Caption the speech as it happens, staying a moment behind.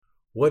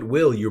What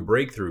will your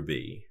breakthrough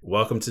be?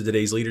 Welcome to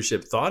today's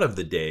Leadership Thought of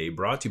the Day,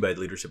 brought to you by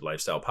the Leadership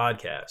Lifestyle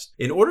Podcast.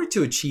 In order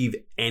to achieve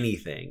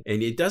anything,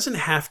 and it doesn't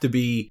have to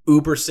be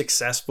uber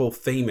successful,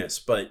 famous,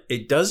 but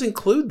it does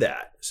include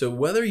that. So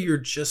whether you're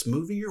just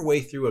moving your way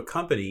through a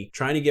company,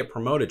 trying to get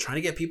promoted, trying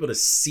to get people to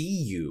see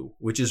you,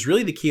 which is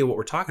really the key of what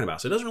we're talking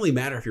about. So it doesn't really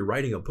matter if you're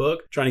writing a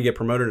book, trying to get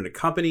promoted in a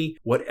company,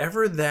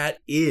 whatever that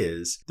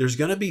is, there's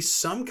going to be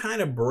some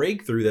kind of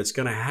breakthrough that's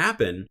going to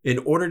happen in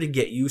order to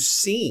get you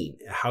seen,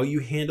 how you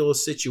handle a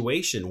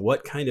situation,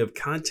 what kind of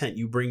content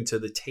you bring to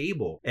the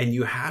table. And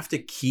you have to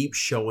keep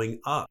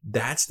showing up.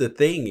 That's the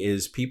thing,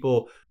 is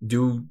people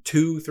do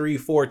 2, 3,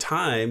 4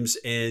 times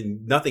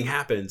and nothing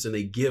happens and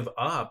they give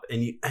up.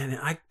 And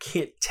I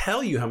can't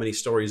tell you how many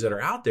stories that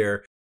are out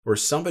there where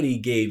somebody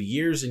gave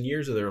years and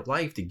years of their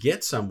life to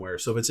get somewhere.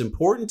 So if it's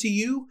important to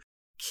you,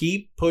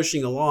 keep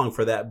pushing along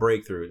for that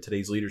breakthrough.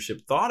 Today's Leadership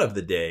Thought of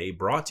the Day,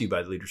 brought to you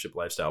by the Leadership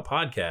Lifestyle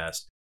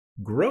Podcast: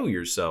 grow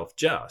yourself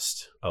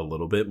just a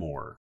little bit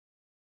more.